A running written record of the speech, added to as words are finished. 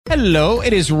Hello,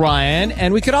 it is Ryan,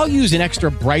 and we could all use an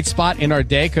extra bright spot in our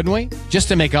day, couldn't we? Just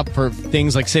to make up for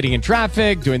things like sitting in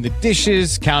traffic, doing the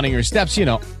dishes, counting your steps, you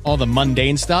know, all the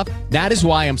mundane stuff. That is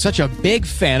why I'm such a big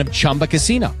fan of Chumba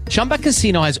Casino. Chumba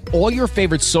Casino has all your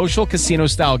favorite social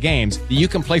casino-style games that you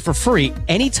can play for free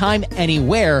anytime,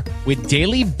 anywhere with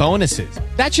daily bonuses.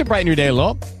 That should brighten your day a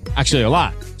little. Actually, a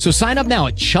lot. So sign up now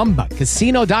at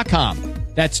ChumbaCasino.com.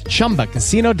 That's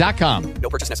ChumbaCasino.com. No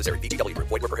purchase necessary. VGW Group.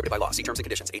 Void where prohibited by law. See terms and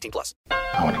conditions. 18+.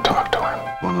 I want to talk to him.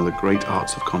 One of the great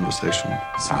arts of conversation.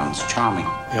 Sounds charming.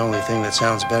 The only thing that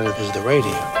sounds better is the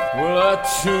radio. Well, I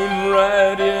tune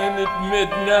right in at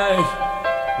midnight,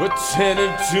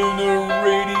 attended to the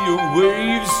radio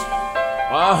waves.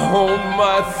 I hold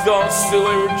my thoughts till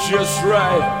they were just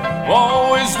right.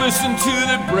 Always listen to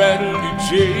the Bradley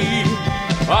J.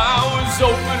 I was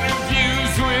opening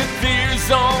views with ears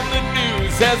on the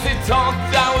news. As they talked,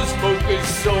 I was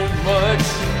focused so much.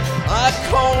 I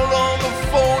called on the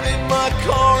phone in my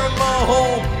car in my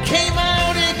home. Came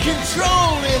out in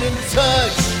control and in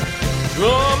touch.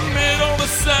 Amid all the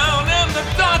sound and the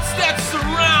thoughts that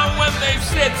surround. When they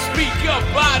said speak up,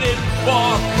 I didn't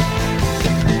balk.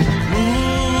 Ooh,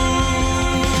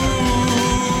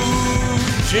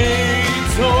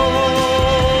 J-Talk.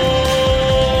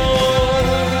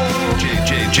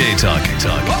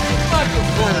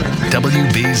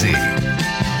 WBZ.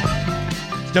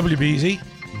 WBZ,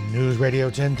 News Radio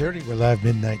 1030. We're live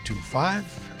midnight to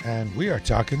 5, and we are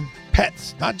talking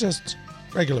pets, not just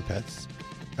regular pets,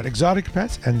 but exotic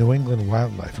pets and New England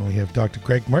wildlife. And we have Dr.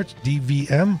 Greg Mertz,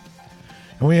 DVM,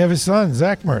 and we have his son,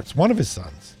 Zach Mertz, one of his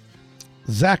sons,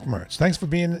 Zach Mertz. Thanks for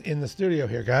being in the studio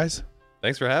here, guys.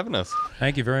 Thanks for having us.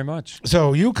 Thank you very much.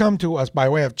 So you come to us by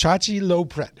way of Chachi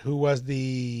Lopret, who was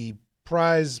the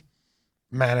prize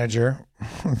manager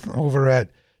over at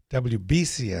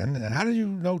WBCN. And how did you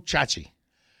know Chachi?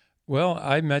 Well,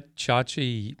 I met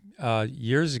Chachi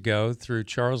years ago through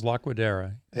Charles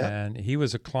Laquadera, and he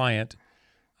was a client.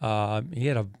 Charles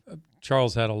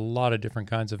had a lot of different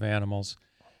kinds of animals,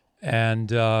 and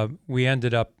we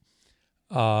ended up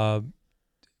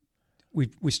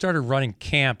we started running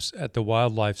camps at the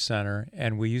Wildlife Center,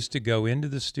 and we used to go into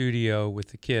the studio with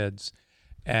the kids,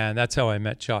 and that's how I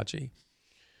met Chachi.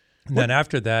 And then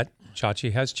after that,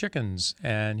 Chachi has chickens,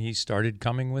 and he started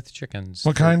coming with chickens.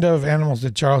 What kind of animals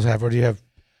did Charles have, or do you have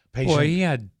patients? Boy, he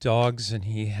had dogs, and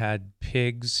he had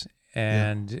pigs,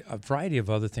 and a variety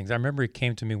of other things. I remember he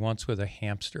came to me once with a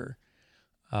hamster.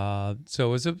 So it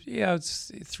was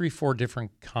it's 3-4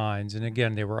 different kinds, and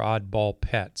again, they were oddball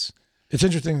pets. It's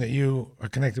interesting that you are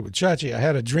connected with Chachi. I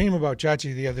had a dream about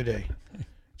Chachi the other day.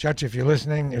 Chachi, if you're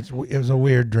listening, it was a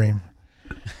weird dream.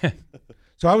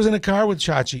 So I was in a car with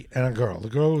Chachi and a girl. The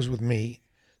girl was with me.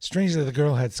 Strangely, the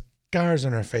girl had scars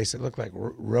on her face that looked like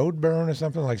road burn or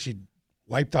something, like she'd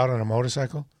wiped out on a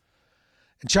motorcycle.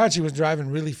 And Chachi was driving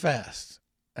really fast.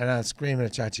 And I was screaming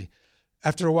at Chachi.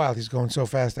 After a while, he's going so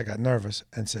fast, I got nervous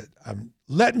and said,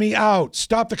 let me out.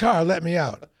 Stop the car. Let me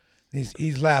out.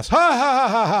 He laughs, ha, ha, ha,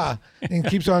 ha, ha, and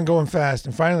keeps on going fast.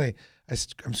 And finally,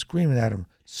 I'm screaming at him,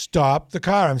 stop the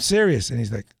car. I'm serious. And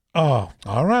he's like, oh,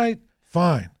 all right,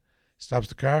 fine. Stops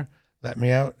the car, let me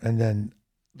out. And then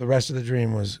the rest of the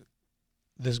dream was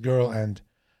this girl and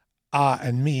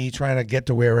me trying to get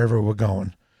to wherever we're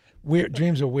going. Weird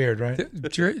dreams are weird, right?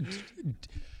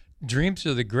 Dreams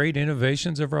are the great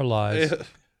innovations of our lives.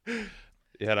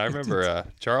 Yeah, and I remember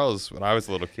Charles, when I was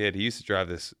a little kid, he used to drive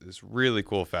this really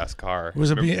cool fast car. It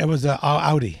was an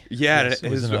Audi. Yeah, Yes,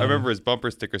 I remember his bumper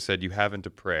sticker said, "You haven't a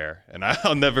prayer," and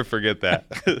I'll never forget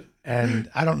that. And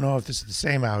I don't know if this is the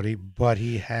same Audi, but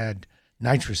he had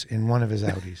nitrous in one of his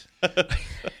Audis,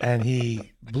 and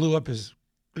he blew up his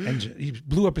engine. He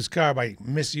blew up his car by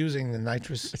misusing the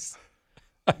nitrous.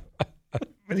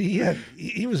 But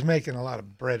he was making a lot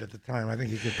of bread at the time. I think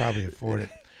he could probably afford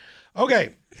it.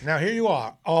 Okay, now here you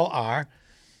all are,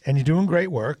 and you're doing great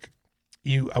work.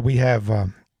 We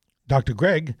have Dr.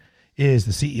 Greg is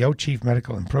the CEO, Chief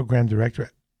Medical and Program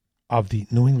Director of the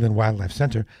New England Wildlife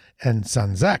Center, and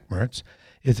son Zach Mertz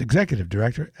is Executive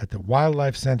Director at the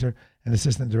Wildlife Center and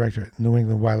Assistant Director at New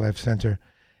England Wildlife Center.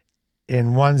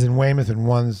 One's in Weymouth and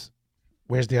one's,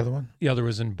 where's the other one? The other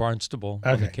was in Barnstable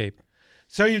on the Cape.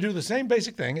 So you do the same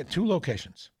basic thing at 2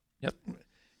 locations. Yep.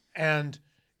 And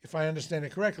if I understand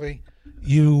it correctly,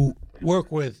 you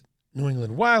work with New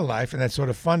England Wildlife, and that's sort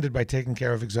of funded by taking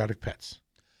care of exotic pets.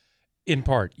 In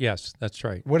part, yes, that's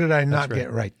right. What did I not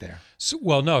get right there? So,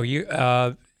 well, no, you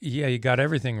got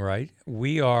everything right.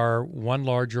 We are one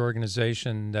large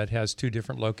organization that has 2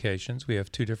 different locations. We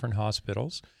have 2 different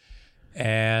hospitals,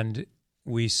 and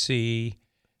we see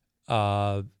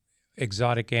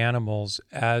exotic animals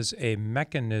as a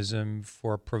mechanism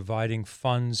for providing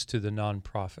funds to the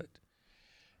nonprofit.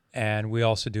 And we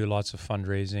also do lots of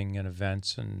fundraising and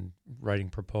events and writing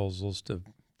proposals to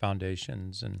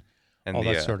foundations and all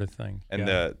that sort of thing. And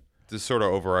the sort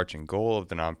of overarching goal of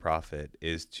the nonprofit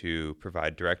is to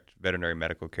provide direct veterinary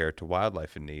medical care to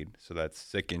wildlife in need. So that's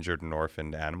sick, injured, and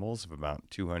orphaned animals of about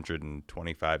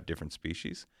 225 different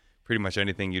species. Pretty much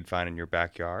anything you'd find in your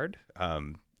backyard,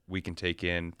 we can take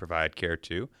in, provide care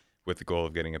to, with the goal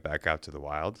of getting it back out to the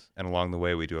wild. And along the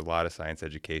way, we do a lot of science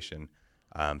education,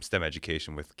 STEM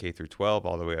education with K through 12,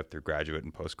 all the way up through graduate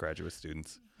and postgraduate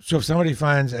students. So if somebody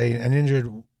finds an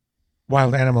injured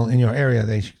wild animal in your area,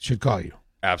 they should call you.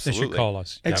 Absolutely. They should call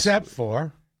us. Except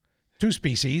for two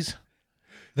species,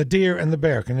 the deer and the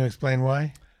bear. Can you explain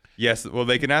why? Yes. Well,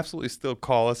 they can absolutely still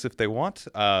call us if they want.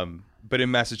 But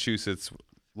in Massachusetts,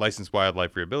 licensed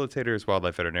wildlife rehabilitators,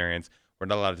 wildlife veterinarians, we're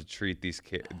not allowed to treat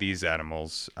these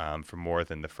animals for more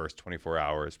than the first 24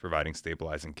 hours, providing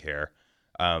stabilizing care.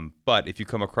 But if you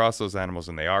come across those animals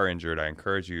and they are injured, I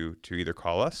encourage you to either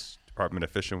call us, Department of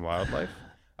Fish and Wildlife,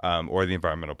 or the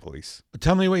Environmental Police.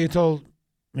 Tell me what you told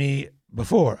me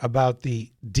before about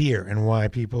the deer and why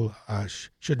people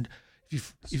should,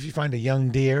 if you find a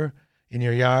young deer in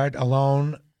your yard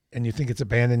alone and you think it's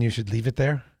abandoned, you should leave it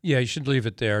there? Yeah, you should leave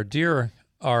it there. Deer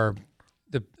are,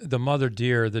 the mother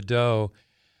deer, the doe,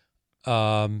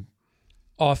 most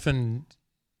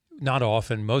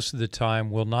of the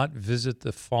time will not visit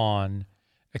the fawn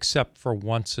except for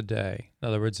once a day. In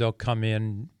other words, they'll come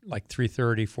in like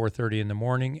 3:30, 4:30 in the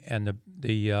morning, and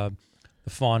the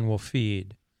fawn will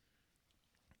feed.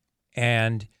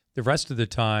 And the rest of the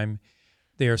time,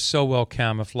 they are so well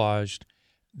camouflaged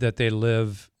that they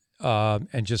live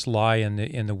and just lie in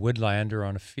the woodland or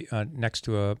on next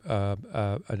to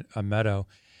a meadow.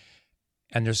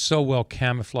 And they're so well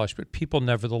camouflaged, but people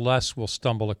nevertheless will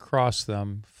stumble across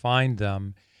them, find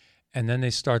them, and then they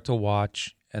start to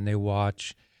watch, and they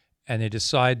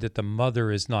decide that the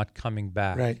mother is not coming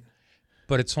back. Right.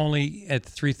 But it's only at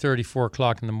 3:30, 4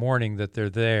 o'clock in the morning that they're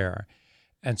there.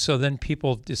 And so then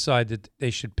people decide that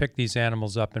they should pick these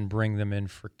animals up and bring them in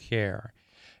for care.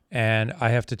 And I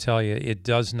have to tell you, it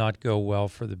does not go well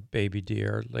for the baby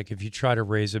deer. Like if you try to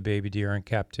raise a baby deer in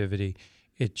captivity,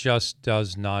 it just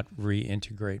does not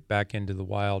reintegrate back into the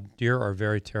wild. Deer are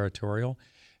very territorial,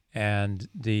 and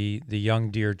the young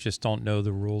deer just don't know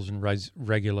the rules and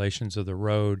regulations of the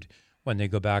road when they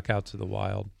go back out to the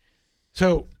wild.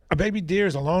 So a baby deer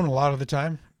is alone a lot of the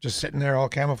time, just sitting there all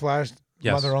camouflaged?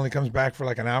 Yes. Mother only comes back for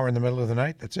like an hour in the middle of the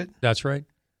night? That's it? That's right.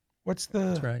 That's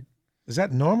right. Is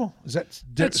that normal? That's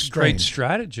a great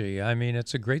strategy. I mean,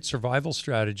 it's a great survival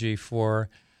strategy for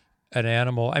an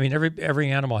animal. I mean, every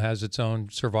animal has its own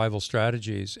survival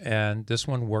strategies, and this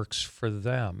one works for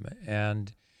them.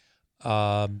 And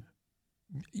they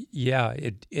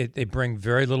bring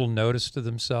very little notice to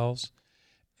themselves,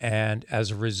 and as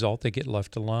a result, they get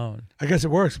left alone. I guess it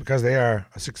works because they are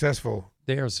a successful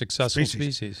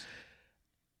species.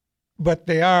 But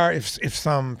they are, if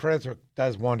some predator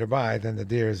does wander by, then the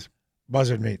deer is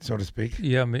buzzard meat, so to speak.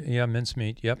 Yeah,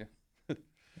 mincemeat. Yep.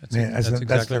 That's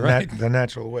exactly right. The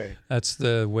natural way. That's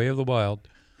the way of the wild.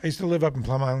 I used to live up in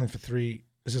Plum Island for this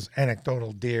is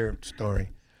anecdotal deer story.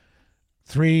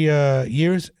 3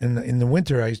 years in the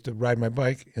winter, I used to ride my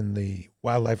bike in the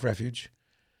wildlife refuge,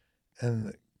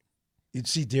 and you'd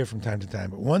see deer from time to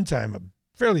time. But one time, a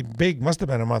fairly big, must have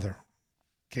been a mother,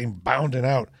 came bounding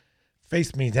out,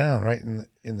 faced me down right in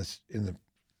the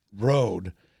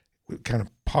road, kind of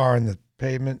pawing the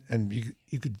pavement, and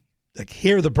you could like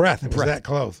hear the breath. It was that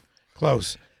close,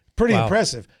 pretty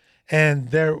impressive.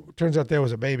 And turns out there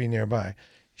was a baby nearby.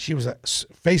 She was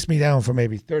faced me down for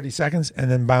maybe 30 seconds and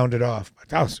then bounded off.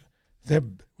 It was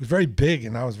very big,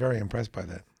 and I was very impressed by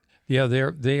that. Yeah,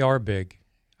 they are big.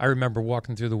 I remember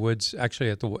walking through the woods, actually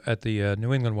at the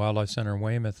New England Wildlife Center in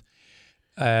Weymouth,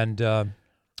 and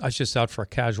I was just out for a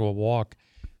casual walk,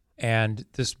 and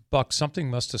this buck, something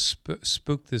must have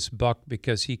spooked this buck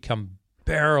because he come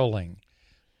barreling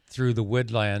through the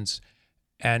woodlands,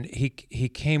 and he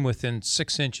came within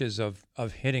 6 inches of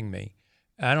hitting me.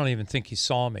 I don't even think he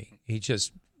saw me. He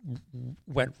just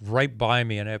went right by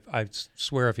me, and I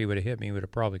swear if he would have hit me, he would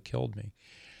have probably killed me.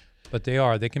 But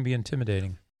they can be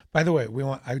intimidating. By the way,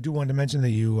 I do want to mention that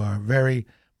you are very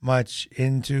much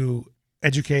into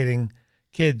educating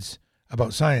kids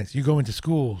about science. You go into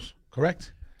schools,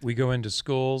 correct? We go into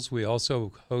schools. We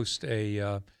also host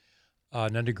an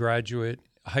undergraduate,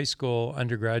 high school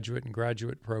undergraduate and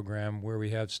graduate program where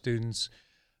we have students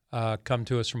come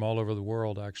to us from all over the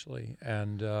world, actually,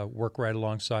 and work right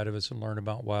alongside of us and learn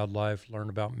about wildlife, learn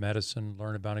about medicine,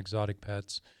 learn about exotic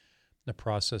pets. the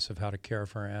process of how to care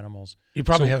for animals. You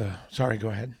probably have a. Sorry, go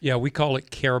ahead. Yeah, we call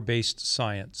it care-based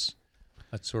science.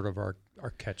 That's sort of our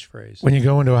catchphrase. When you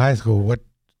go into a high school, what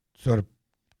sort of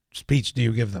speech do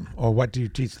you give them, or what do you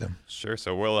teach them? Sure.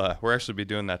 So we'll actually be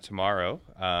doing that tomorrow.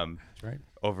 That's right.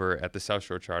 Over at the South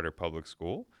Shore Charter Public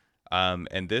School.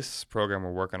 And this program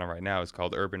we're working on right now is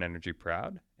called Urban Energy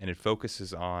Proud, and it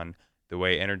focuses on the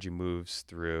way energy moves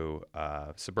through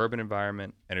a suburban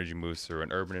environment, energy moves through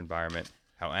an urban environment,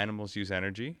 how animals use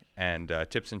energy, and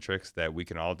tips and tricks that we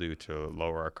can all do to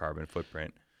lower our carbon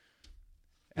footprint.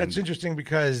 That's interesting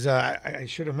because I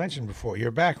should have mentioned before,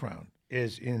 your background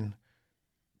is in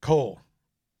coal,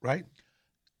 right?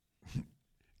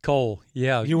 Coal,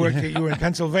 yeah. You were in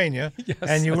Pennsylvania, Yes,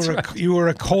 and you that's were right. you were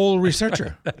a coal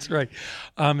researcher. That's right.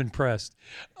 I'm impressed.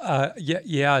 I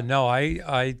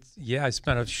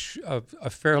spent a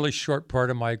fairly short part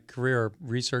of my career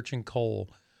researching coal,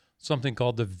 something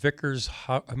called the Vickers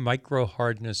micro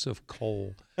hardness of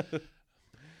coal.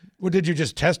 Well, did you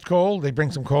just test coal? They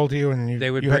bring some coal to you, and They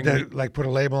would you had bring to like put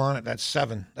a label on it. That's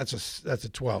 7. That's a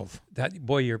 12. That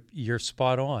boy, you're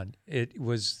spot on. It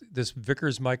was this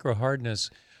Vickers micro hardness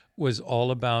was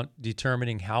all about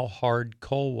determining how hard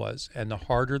coal was, and the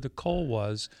harder the coal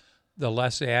was, the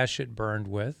less ash it burned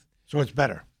with. So it's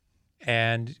better.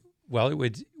 And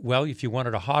if you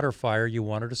wanted a hotter fire, you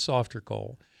wanted a softer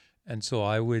coal. And so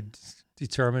I would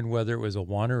determine whether it was a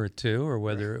 1 or a 2 or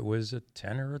whether it was a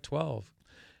 10 or a 12.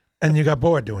 And you got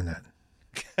bored doing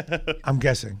that. I'm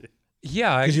guessing.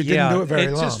 Yeah, 'Cause you didn't do it very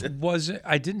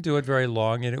I didn't do it very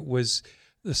long, and it was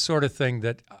the sort of thing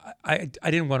that I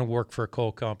didn't want to work for a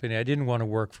coal company. I didn't want to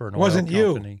work for an oil Wasn't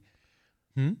you. company.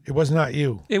 It was not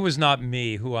you. It was not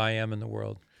me, who I am in the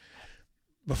world.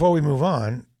 Before we move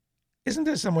on, isn't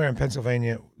there somewhere in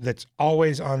Pennsylvania that's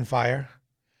always on fire?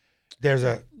 There's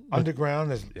a underground.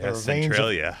 There are veins of-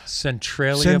 Centralia.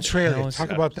 Centralia.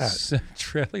 Talk about that.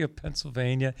 Centralia,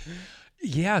 Pennsylvania.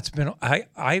 Yeah, it's been.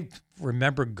 I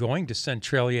remember going to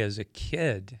Centralia as a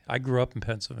kid. I grew up in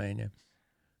Pennsylvania,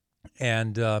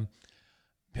 and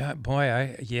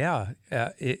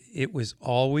it was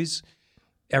always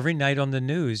every night on the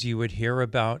news. You would hear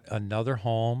about another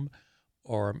home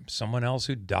or someone else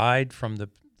who died from the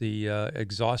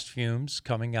exhaust fumes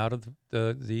coming out of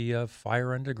the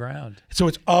fire underground. So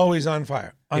it's always on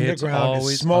fire. Underground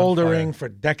always is smoldering on fire. for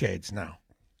decades now.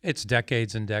 It's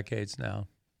decades and decades now.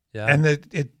 Yeah, And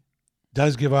it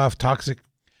does give off toxic.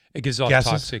 it gives off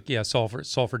gases? toxic,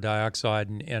 sulfur dioxide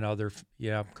and other,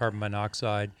 carbon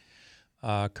monoxide,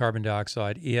 carbon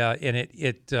dioxide. Yeah, and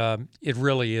it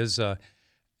really is it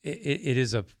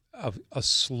is a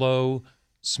slow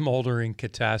smoldering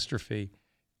catastrophe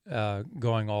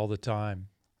going all the time.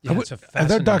 Yeah, it's a Are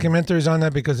there fascinating. documentaries on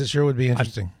that? Because it sure would be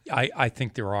interesting. I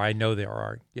think there are. I know there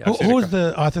are. Yeah. Who was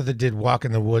the author that did Walk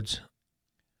in the Woods?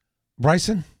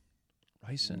 Bryson?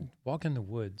 Bryson, Walk in the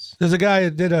Woods. There's a guy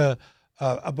that did a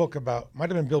book about, might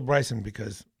have been Bill Bryson,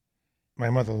 because my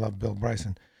mother loved Bill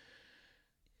Bryson.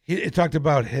 It talked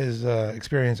about his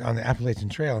experience on the Appalachian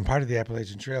Trail, and part of the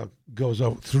Appalachian Trail goes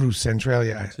through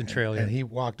Centralia. Centralia. And he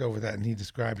walked over that, and he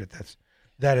described it.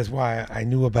 That is why I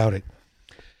knew about it.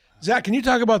 Zach, can you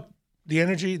talk about the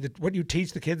energy, what you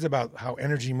teach the kids about how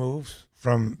energy moves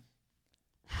from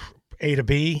A to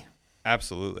B?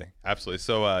 Absolutely.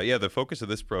 So, the focus of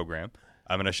this program,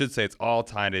 and I should say it's all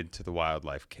tied into the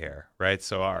wildlife care, right?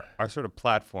 So our sort of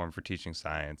platform for teaching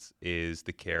science is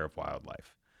the care of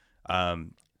wildlife.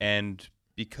 And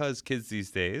because kids these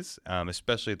days,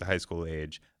 especially at the high school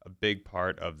age, a big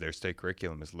part of their state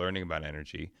curriculum is learning about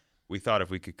energy, we thought if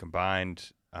we could combine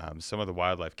some of the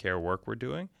wildlife care work we're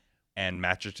doing and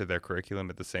match it to their curriculum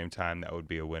at the same time, that would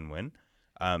be a win-win.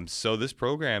 So this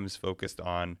program is focused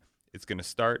on, it's going to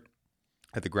start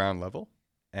at the ground level,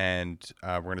 and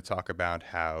we're going to talk about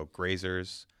how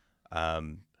grazers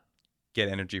get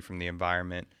energy from the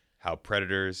environment, how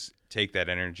predators take that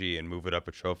energy and move it up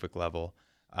a trophic level,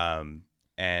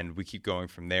 and we keep going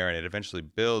from there, and it eventually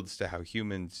builds to how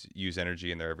humans use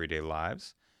energy in their everyday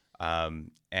lives,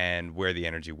 and where the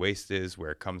energy waste is,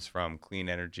 where it comes from, clean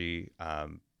energy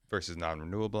versus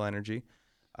non-renewable energy.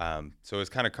 So it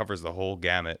kind of covers the whole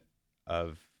gamut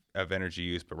of energy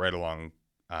use, but right along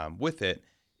with it,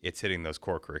 it's hitting those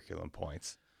core curriculum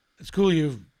points. It's cool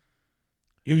you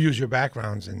use your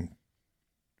backgrounds in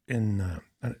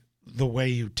the way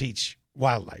you teach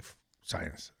wildlife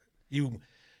science. You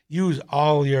use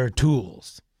all your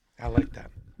tools. I like that.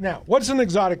 Now, what's an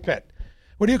exotic pet?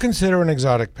 What do you consider an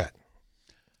exotic pet?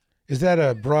 Is that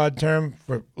a broad term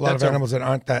for a lot of animals that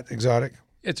aren't that exotic?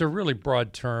 It's a really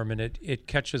broad term, and it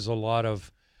catches a lot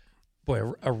of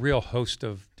boy, a real host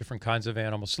of different kinds of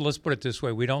animals. So let's put it this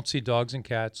way. We don't see dogs and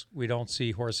cats. We don't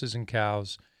see horses and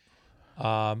cows.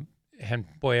 And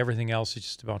boy, everything else is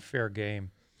just about fair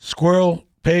game. Squirrel,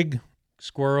 pig,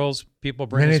 Squirrels, people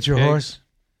bring miniature us pigs.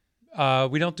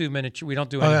 horse. We don't do miniature. We don't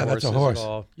do any that's horses a horse. at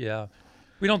all. Yeah,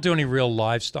 we don't do any real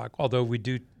livestock. Although we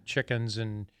do chickens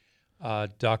and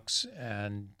ducks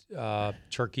and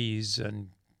turkeys and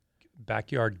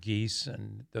backyard geese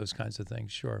and those kinds of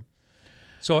things. Sure.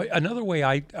 So another way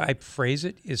I phrase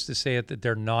it is to say it that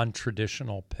they're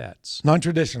non-traditional pets.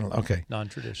 Non-traditional, okay.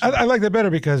 Non-traditional. I like that better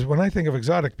because when I think of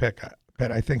exotic pet,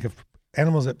 I think of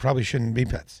animals that probably shouldn't be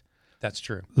pets, That's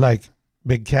true. like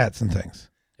big cats and things.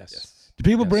 Yes. Do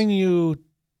people Yes. bring you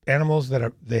animals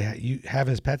that you have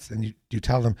as pets, and you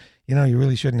tell them, you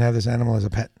really shouldn't have this animal as a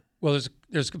pet? Well,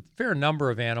 there's a fair number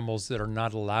of animals that are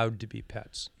not allowed to be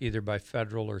pets, either by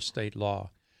federal or state law,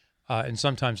 and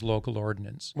sometimes local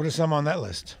ordinance. What are some on that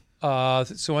list?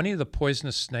 So any of the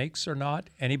poisonous snakes are not.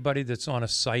 Anybody that's on a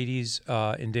CITES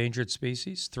endangered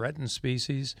species, threatened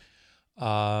species,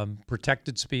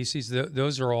 protected species,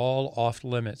 those are all off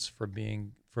limits for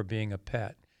being a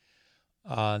pet.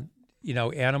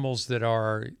 Animals that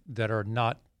are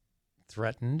not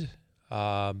threatened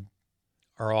are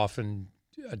often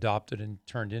adopted and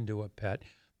turned into a pet.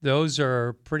 Those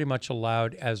are pretty much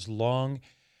allowed as long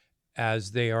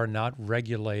as they are not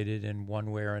regulated in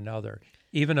one way or another.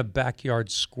 Even a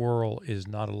backyard squirrel is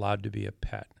not allowed to be a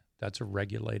pet. That's a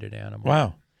regulated animal.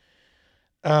 Wow.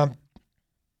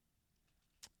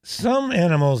 Some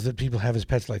animals that people have as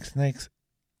pets, like snakes,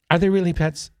 are they really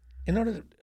pets?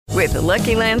 With the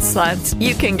Lucky Land Slots,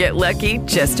 you can get lucky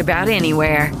just about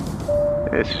anywhere.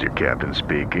 This is your captain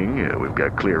speaking. We've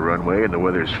got clear runway and the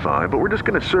weather's fine, but we're just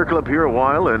going to circle up here a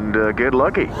while and get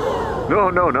lucky.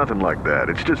 No, nothing like that.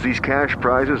 It's just these cash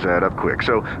prizes add up quick.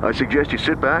 So I suggest you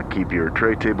sit back, keep your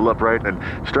tray table upright, and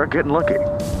start getting lucky.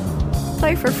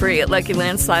 Play for free at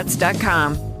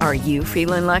LuckyLandSlots.com. Are you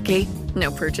feeling lucky?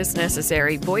 No purchase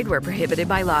necessary. Void where prohibited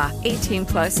by law.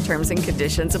 18+ terms and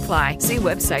conditions apply. See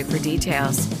website for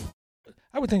details.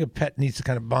 I would think a pet needs to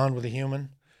kind of bond with a human,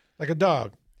 like a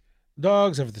dog.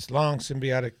 Dogs have this long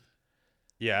symbiotic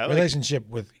relationship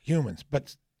with humans,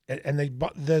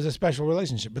 there's a special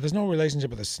relationship, but there's no relationship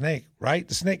with a snake, right?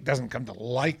 The snake doesn't come to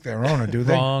like their owner, do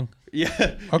they? Wrong. Yeah.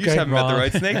 Okay. You just haven't met the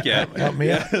right snake yet. Help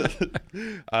me out.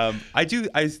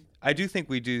 I do think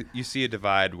you see a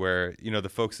divide where, the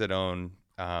folks that own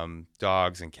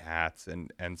dogs and cats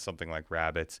and something like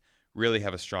rabbits really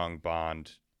have a strong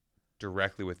bond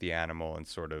directly with the animal and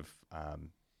sort of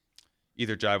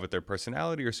either jive with their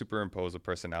personality or superimpose a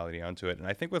personality onto it. And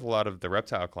I think with a lot of the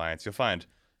reptile clients, you'll find,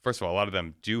 first of all, a lot of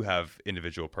them do have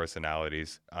individual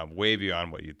personalities way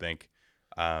beyond what you'd think.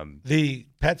 The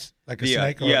pets, like a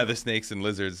snake? The snakes and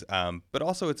lizards. But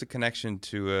also it's a connection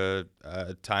to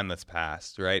a time that's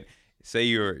passed, right? Say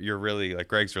you're really, like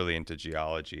Greg's really into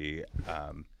geology.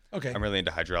 Okay. I'm really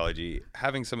into hydrology.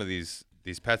 Having some of these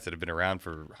pets that have been around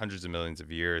for hundreds of millions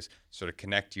of years sort of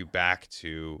connect you back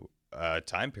to a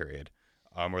time period.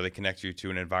 Where they connect you to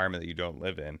an environment that you don't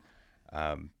live in,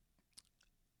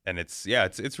 and it's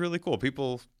really cool.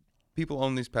 People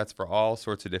own these pets for all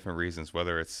sorts of different reasons,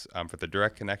 whether it's for the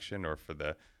direct connection or for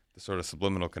the sort of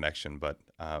subliminal connection. But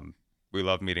we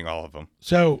love meeting all of them.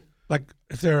 So, like,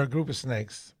 if there are a group of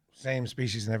snakes, same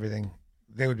species and everything,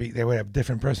 they would have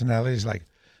different personalities. Like,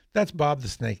 that's Bob the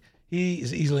snake. He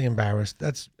is easily embarrassed.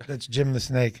 That's Jim the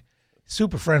snake,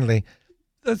 super friendly.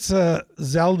 That's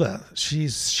Zelda.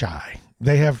 She's shy.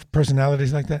 They have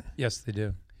personalities like that? Yes, they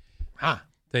do.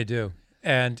 They do.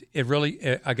 And it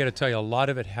really, I got to tell you, a lot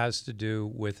of it has to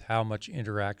do with how much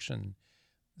interaction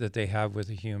that they have with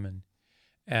a human.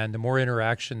 And the more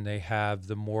interaction they have,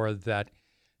 the more that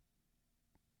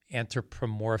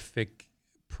anthropomorphic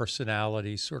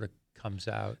personality sort of comes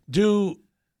out. Do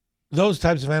those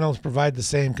types of animals provide the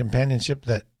same companionship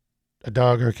that a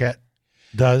dog or a cat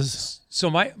does? So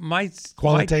my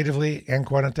qualitatively and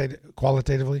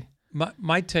qualitatively?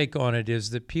 My take on it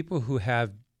is that people who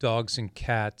have dogs and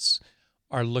cats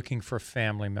are looking for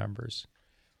family members,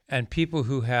 and people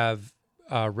who have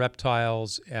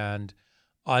reptiles and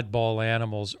oddball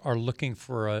animals are looking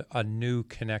for a new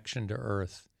connection to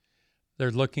Earth. They're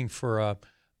looking for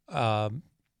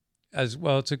as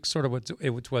well. It's sort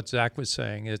of what Zach was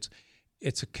saying.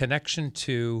 It's a connection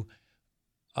to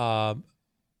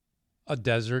a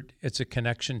desert. It's a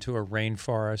connection to a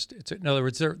rainforest. In other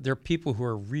words, they're people who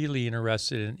are really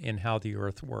interested in how the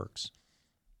Earth works,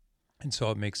 and so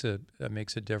it makes a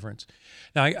difference.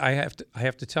 Now, I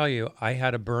have to tell you, I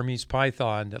had a Burmese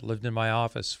python that lived in my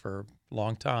office for a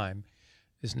long time.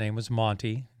 His name was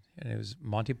Monty, and it was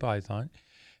Monty Python,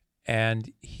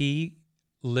 and he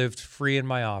lived free in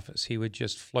my office. He would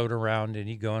just float around, and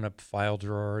he'd go in a file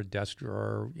drawer, desk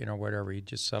drawer, whatever. He'd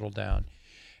just settle down.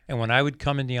 And when I would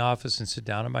come in the office and sit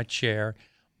down in my chair,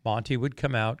 Monty would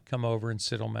come over and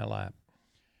sit on my lap.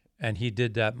 And he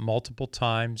did that multiple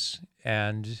times,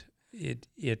 and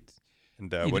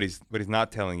what he's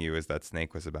not telling you is that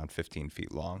snake was about 15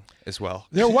 feet long as well.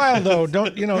 They're wild, though.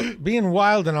 Being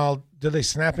wild and all, do they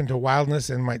snap into wildness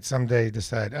and might someday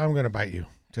decide, I'm going to bite you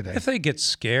today? If they get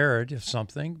scared of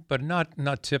something, but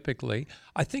not typically.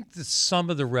 I think that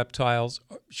some of the reptiles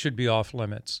should be off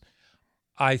limits.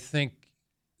 I think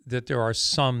that there are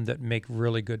some that make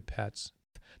really good pets.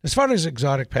 As far as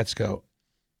exotic pets go,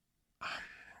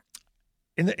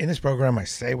 in this program, I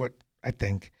say what I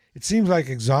think. It seems like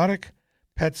exotic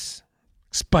pets,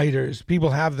 spiders,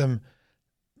 people have them,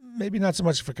 maybe not so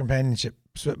much for companionship,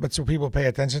 but so people pay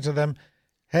attention to them.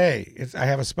 Hey, I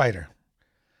have a spider.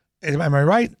 Am I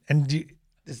right? And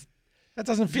that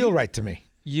doesn't feel right to me.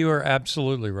 You are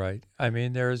absolutely right. I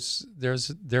mean, there is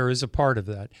a part of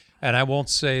that, and I won't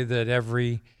say that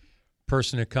every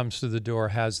person who comes through the door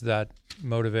has that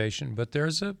motivation, but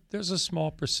there's a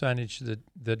small percentage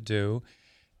that do.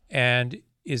 And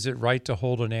is it right to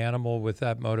hold an animal with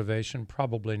that motivation?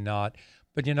 Probably not.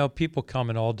 But people come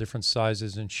in all different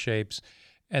sizes and shapes,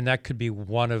 and that could be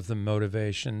one of the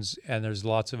motivations. And there's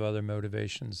lots of other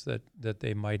motivations that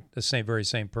the very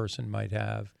same person might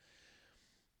have.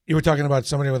 You were talking about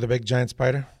somebody with a big giant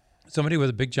spider? Somebody with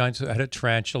a big giant had a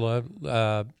tarantula.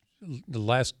 The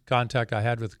last contact I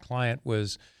had with the client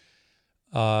was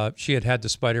she had the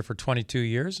spider for 22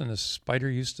 years, and the spider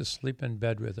used to sleep in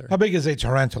bed with her. How big is a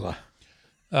tarantula?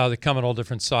 They come in all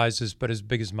different sizes, but as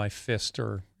big as my fist,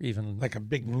 or even like a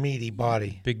big meaty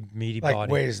body. Big meaty like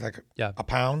body. Weighs like a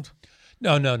pound?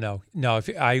 No. If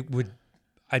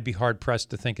I'd be hard pressed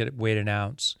to think it weighed an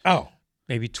ounce. Oh.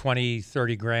 Maybe 20,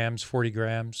 30 grams, 40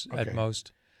 grams at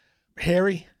most.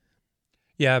 Hairy?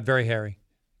 Yeah, very hairy.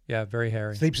 Yeah, very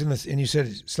hairy. Sleeps and you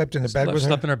said slept in the bed with her?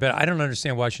 Slept in her bed. I don't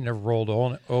understand why she never rolled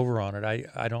over on it.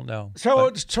 I don't know. So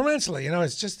it's tarantula,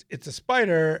 it's a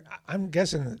spider. I'm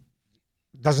guessing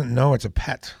doesn't know it's a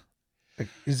pet. Like,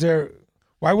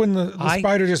 why wouldn't the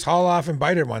spider just haul off and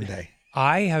bite her one day?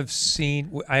 I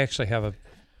actually have a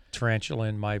tarantula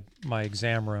in my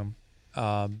exam room,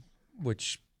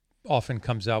 which often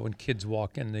comes out when kids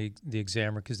walk in the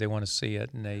exam room because they want to see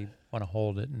it and they want to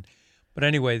hold it. But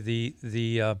anyway,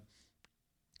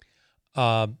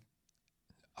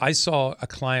 I saw a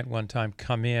client one time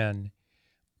come in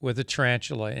with a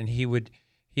tarantula, and he would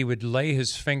lay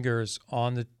his fingers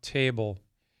on the table,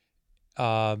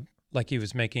 like he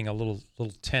was making a little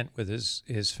tent with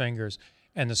his fingers,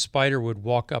 and the spider would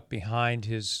walk up behind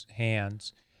his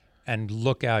hands and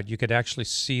look out. You could actually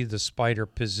see the spider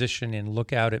position and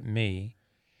look out at me,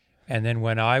 and then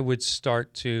when I would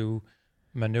start to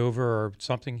maneuver or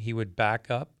something, he would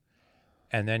back up,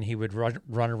 and then he would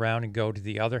run around and go to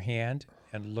the other hand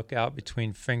and look out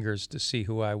between fingers to see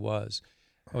who I was.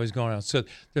 What was going on? So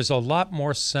there's a lot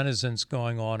more senescence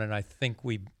going on, and I think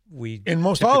we in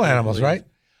most all animals, right?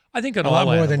 I think in a all lot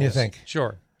more animals. than you think.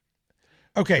 Sure.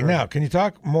 Okay, Sure. Now can you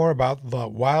talk more about the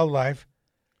Wildlife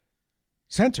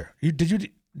Center? Did you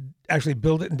actually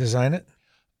build it and design it?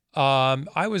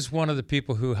 I was one of the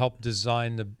people who helped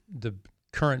design the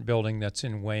current building that's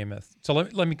in Weymouth. So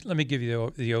let me give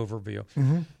you the overview.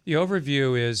 Mm-hmm. The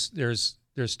overview is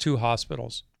there's two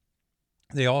hospitals.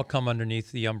 They all come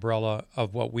underneath the umbrella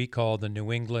of what we call the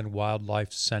New England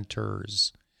Wildlife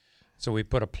Centers. So we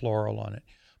put a plural on it.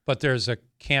 But there's a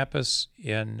campus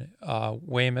in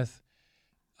Weymouth,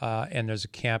 and there's a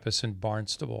campus in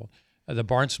Barnstable. The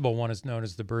Barnstable one is known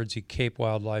as the Birdsey Cape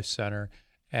Wildlife Center,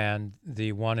 and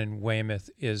the one in Weymouth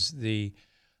is the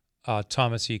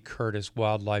Thomas E. Curtis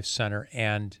Wildlife Center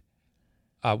and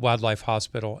Wildlife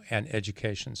Hospital and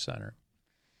Education Center.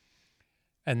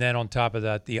 And then on top of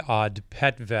that, the Odd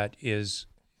Pet Vet is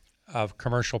a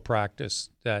commercial practice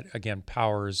that, again,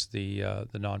 powers the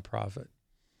nonprofit.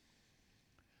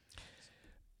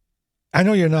 I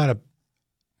know you're not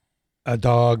a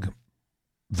dog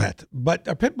vet, but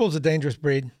are pit bulls a dangerous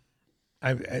breed?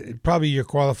 Probably you're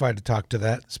qualified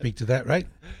to speak to that, right?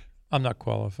 I'm not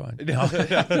qualified. No.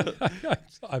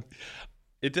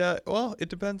 It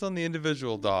depends on the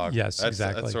individual dog. Yes,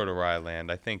 exactly. That's sort of where I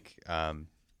land. I think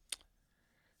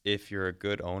if you're a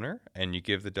good owner and you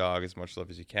give the dog as much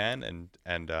love as you can,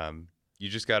 and you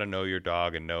just got to know your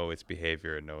dog and know its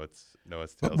behavior and know its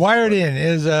But wired in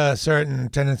is a certain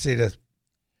tendency to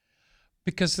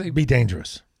be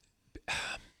dangerous.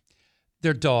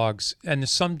 They're dogs, and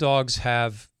some dogs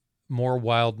have more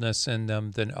wildness in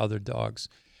them than other dogs.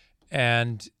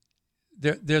 And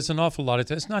there's an awful lot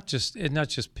of it's not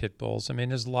just pit bulls. I mean,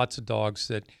 there's lots of dogs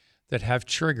that have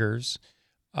triggers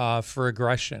for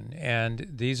aggression, and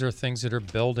these are things that are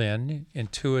built in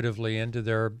intuitively into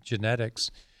their genetics.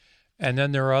 And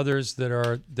then there are others that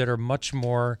are much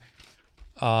more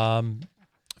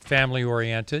family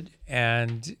oriented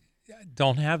and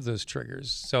don't have those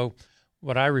triggers. So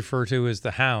what I refer to as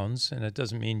the hounds, and it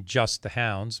doesn't mean just the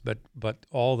hounds, but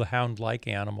all the hound-like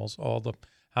animals, all the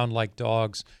hound-like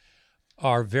dogs,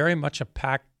 are very much a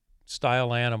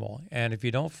pack-style animal. And if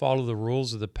you don't follow the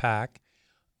rules of the pack,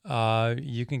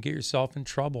 you can get yourself in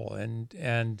trouble.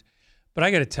 But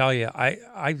I got to tell you,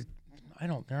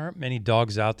 there aren't many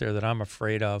dogs out there that I'm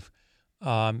afraid of,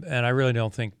 and I really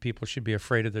don't think people should be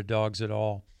afraid of their dogs at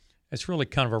all. It's really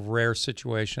kind of a rare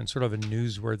situation, sort of a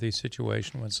newsworthy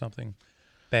situation when something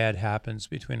bad happens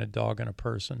between a dog and a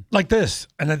person. Like this,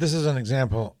 and this is an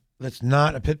example that's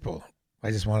not a pit bull.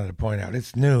 I just wanted to point out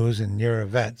it's news, and you're a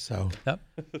vet, so. Yep.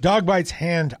 Dog bites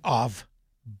hand off,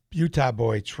 Utah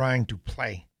boy trying to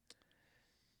play.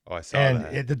 Oh, I saw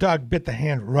that. And the dog bit the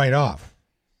hand right off,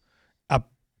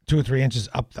 up 2 or 3 inches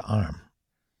up the arm.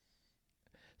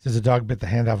 It says the dog bit the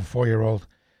hand off a 4-year-old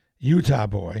Utah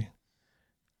boy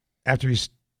after he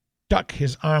stuck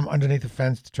his arm underneath the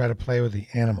fence to try to play with the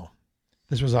animal.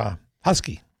 This was a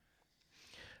husky.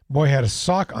 Boy had a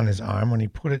sock on his arm when he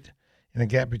put it in a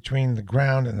gap between the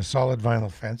ground and the solid vinyl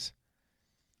fence,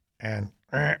 and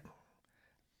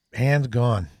hand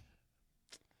gone.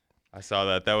 I saw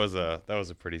that. That was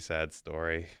a pretty sad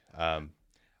story. I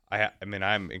mean,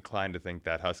 I'm inclined to think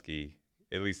that husky,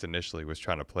 at least initially, was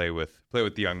trying to play with the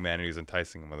young man, and he was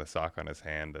enticing him with a sock on his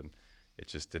hand, and it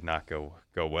just did not go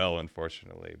well,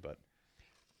 unfortunately. But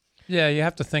yeah, you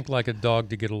have to think like a dog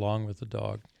to get along with a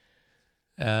dog,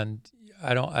 and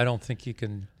I don't think you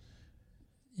can.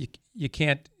 You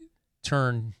can't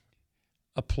turn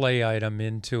a play item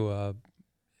into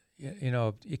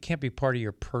it can't be part of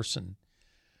your person.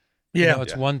 Yeah,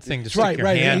 it's one thing to stick your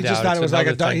hand He just out. thought it was like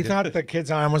a dog. thing He thought the kid's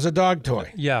arm was a dog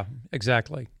toy. Yeah,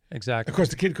 exactly. Of course,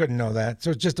 the kid couldn't know that,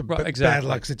 so it's just a bad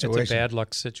luck situation. It's a bad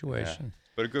luck situation.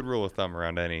 Yeah. But a good rule of thumb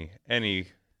around any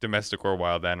domestic or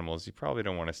wild animals, you probably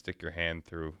don't want to stick your hand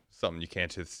through something you can't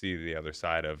just see the other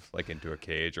side of, like into a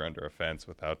cage or under a fence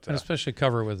without. And especially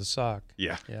cover it with a sock.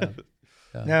 Yeah. Yeah.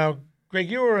 Now,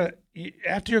 Greg,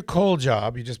 after your coal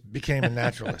job, you just became a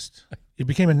naturalist. You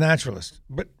became a naturalist.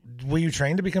 But were you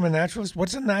trained to become a naturalist?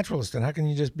 What's a naturalist, and how can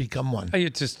you just become one? You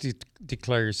just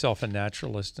declare yourself a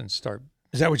naturalist and start.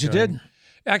 Is that what you did?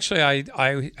 Actually,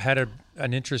 I had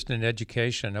an interest in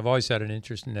education. I've always had an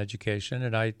interest in education,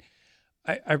 and I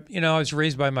was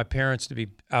raised by my parents to be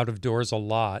out of doors a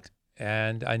lot,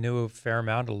 and I knew a fair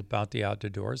amount about the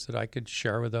outdoors that I could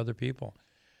share with other people.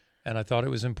 And I thought it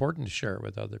was important to share it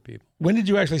with other people. When did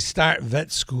you actually start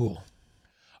vet school?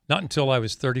 Not until I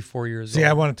was 34 years old. See,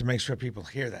 I wanted to make sure people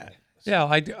hear that.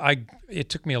 Yeah, it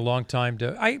took me a long time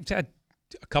I had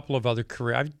a couple of other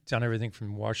careers. I've done everything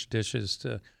from wash dishes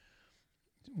to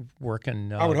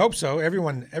working. I would hope so.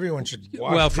 Everyone should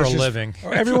wash for dishes. a living.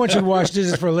 Everyone should wash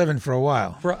dishes for a living for a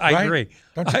while. I agree.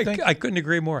 Don't you think? I couldn't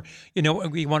agree more.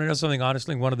 You want to know something?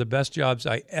 Honestly, one of the best jobs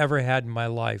I ever had in my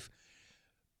life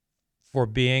for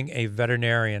being a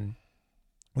veterinarian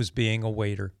was being a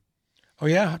waiter. Oh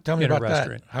yeah, tell me about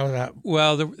restaurant. That. How that?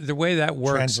 Well, the way that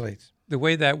works translates. The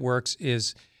way that works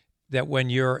is that when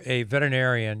you're a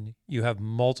veterinarian, you have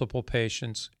multiple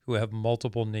patients who have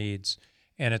multiple needs,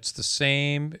 and it's the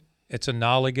same. It's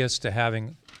analogous to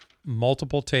having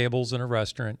multiple tables in a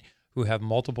restaurant who have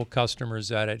multiple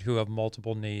customers at it who have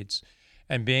multiple needs,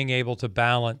 and being able to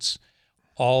balance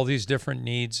all these different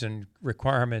needs and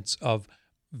requirements of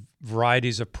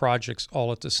varieties of projects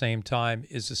all at the same time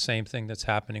is the same thing that's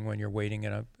happening when you're waiting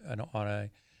on a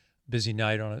busy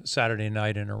night on a Saturday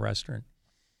night in a restaurant.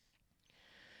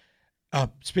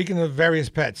 Speaking of various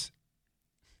pets,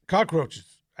 cockroaches.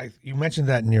 You mentioned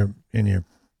that in your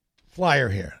flyer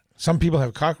here. Some people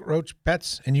have cockroach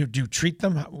pets, and you do treat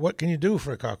them. What can you do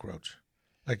for a cockroach?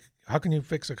 Like, how can you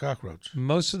fix a cockroach?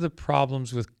 Most of the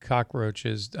problems with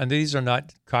cockroaches, and these are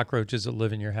not cockroaches that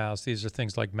live in your house. These are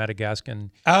things like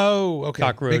Madagascan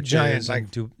cockroaches, big giants, like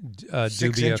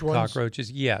dubia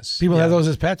cockroaches. Yes. People have those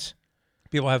as pets?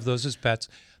 People have those as pets.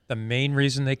 The main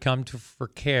reason they come to us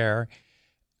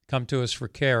for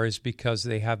care is because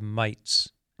they have mites.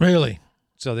 Really?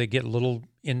 So they get little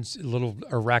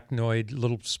arachnoid,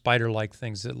 little spider-like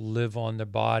things that live on their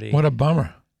body. What a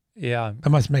bummer. Yeah. That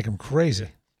must make them crazy.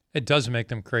 It does make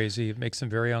them crazy. It makes them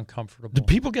very uncomfortable. Do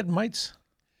people get mites?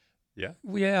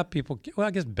 Yeah, people. Well,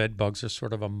 I guess bed bugs are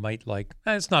sort of a mite-like.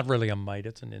 It's not really a mite;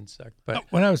 it's an insect. But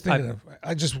when I was thinking,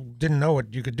 I just didn't know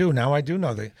what you could do. Now I do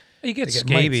know that you get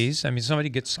scabies. I mean, somebody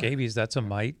gets scabies. That's a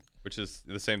mite. Which is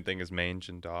the same thing as mange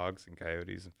in dogs and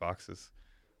coyotes and foxes.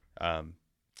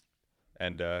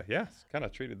 It's kind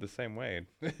of treated the same way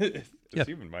as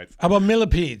human mites. How about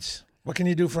millipedes? What can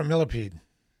you do for a millipede?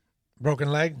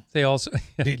 Broken leg? They also.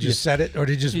 Did you just set it or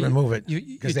did you just remove it?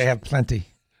 Because they have plenty.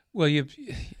 Well,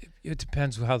 it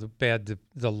depends how bad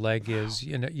the leg is.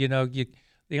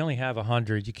 They only have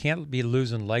 100. You can't be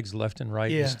losing legs left and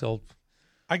right. Yeah. And still.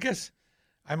 I guess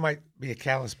I might be a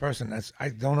callous person. I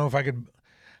don't know if I could.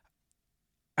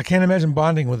 I can't imagine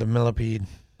bonding with a millipede.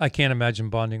 I can't imagine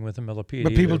bonding with a millipede.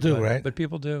 But people do, right? But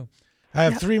people do. I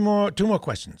have two more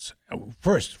questions.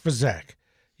 First, for Zach,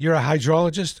 you're a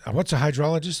hydrologist. What's a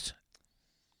hydrologist?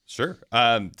 Sure.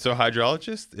 So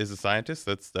hydrologist is a scientist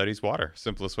that studies water.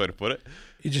 Simplest way to put it.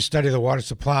 You just study the water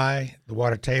supply, the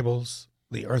water tables,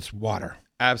 the Earth's water.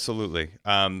 Absolutely.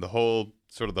 The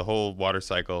whole water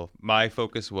cycle. My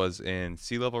focus was in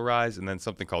sea level rise and then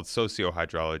something called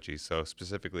sociohydrology. So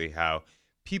specifically how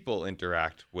people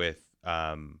interact with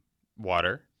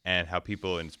water and how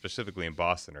people, specifically in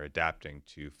Boston, are adapting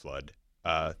to flood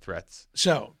threats.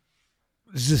 So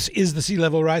is the sea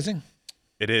level rising?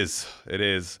 It is.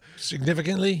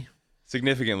 Significantly?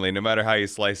 Significantly. No matter how you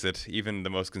slice it, even the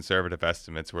most conservative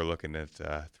estimates, we're looking at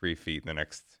 3 feet in the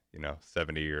next,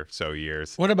 70 or so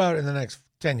years. What about in the next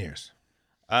 10 years?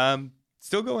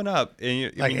 Still going up.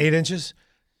 8 inches?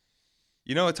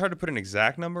 It's hard to put an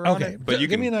exact number on it. But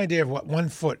give me an idea of what 1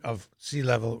 foot of sea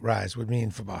level rise would mean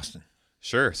for Boston.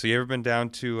 Sure. So you ever been down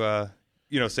to,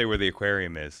 say where the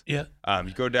aquarium is? Yeah.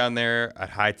 You go down there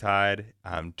at high tide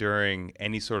during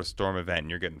any sort of storm event, and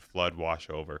you're getting flood wash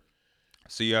over.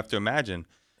 So you have to imagine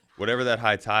whatever that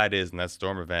high tide is and that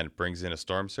storm event brings in a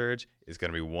storm surge is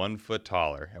going to be 1 foot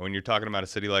taller. And when you're talking about a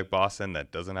city like Boston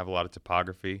that doesn't have a lot of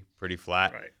topography, pretty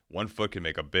flat, 1 foot can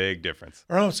make a big difference.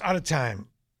 We're almost out of time.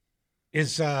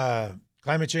 Is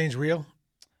climate change real?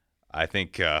 I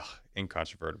think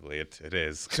incontrovertibly it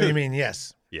is. So you mean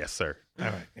yes? Yes, sir. All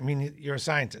right. I mean, you're a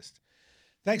scientist.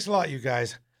 Thanks a lot, you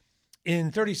guys.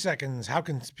 In 30 seconds, how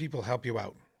can people help you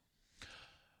out?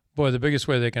 Boy, the biggest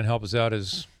way they can help us out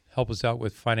is help us out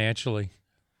with financially.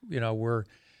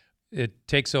 It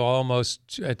takes about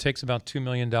 $2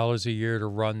 million a year to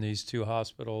run these two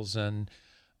hospitals, and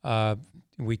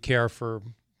we care for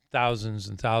thousands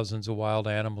and thousands of wild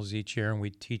animals each year, and we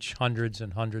teach hundreds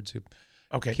and hundreds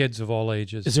of kids of all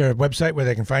ages. Is there a website where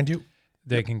they can find you?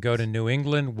 They can go to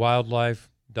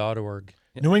newenglandwildlife.org.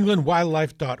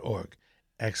 newenglandwildlife.org.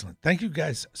 Excellent. Thank you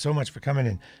guys so much for coming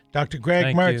in. Dr.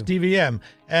 Greg Mertz, DVM,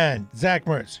 and Zach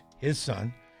Mertz, his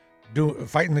son,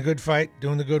 fighting the good fight,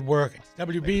 doing the good work.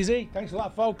 WBZ. Thanks a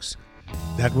lot, folks.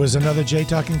 That was another Jay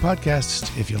Talking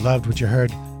Podcast. If you loved what you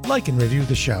heard, like and review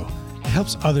the show. It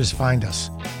helps others find us.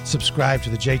 Subscribe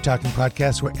to the Jay Talking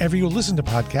Podcast wherever you listen to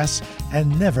podcasts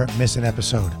and never miss an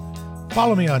episode.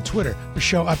 Follow me on Twitter for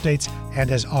show updates. And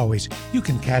as always, you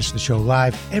can catch the show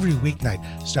live every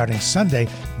weeknight starting Sunday,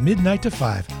 midnight to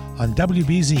 5 on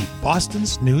WBZ,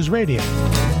 Boston's News Radio.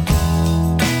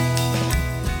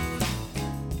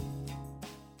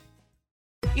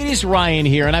 It is Ryan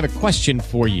here, and I have a question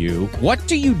for you. What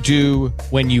do you do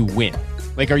when you win?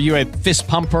 Like, are you a fist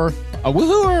pumper, a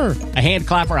woohooer, a hand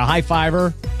clapper, a high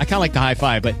fiver? I kind of like the high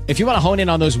five, but if you want to hone in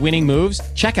on those winning moves,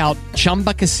 check out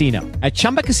Chumba Casino. At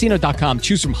ChumbaCasino.com,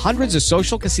 choose from hundreds of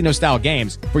social casino-style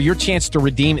games for your chance to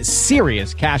redeem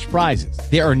serious cash prizes.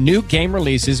 There are new game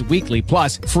releases weekly,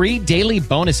 plus free daily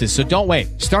bonuses. So don't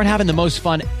wait. Start having the most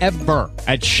fun ever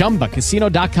at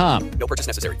ChumbaCasino.com. No purchase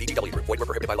necessary. VGW Group. Void where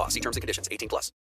prohibited by law. See terms and conditions. 18+.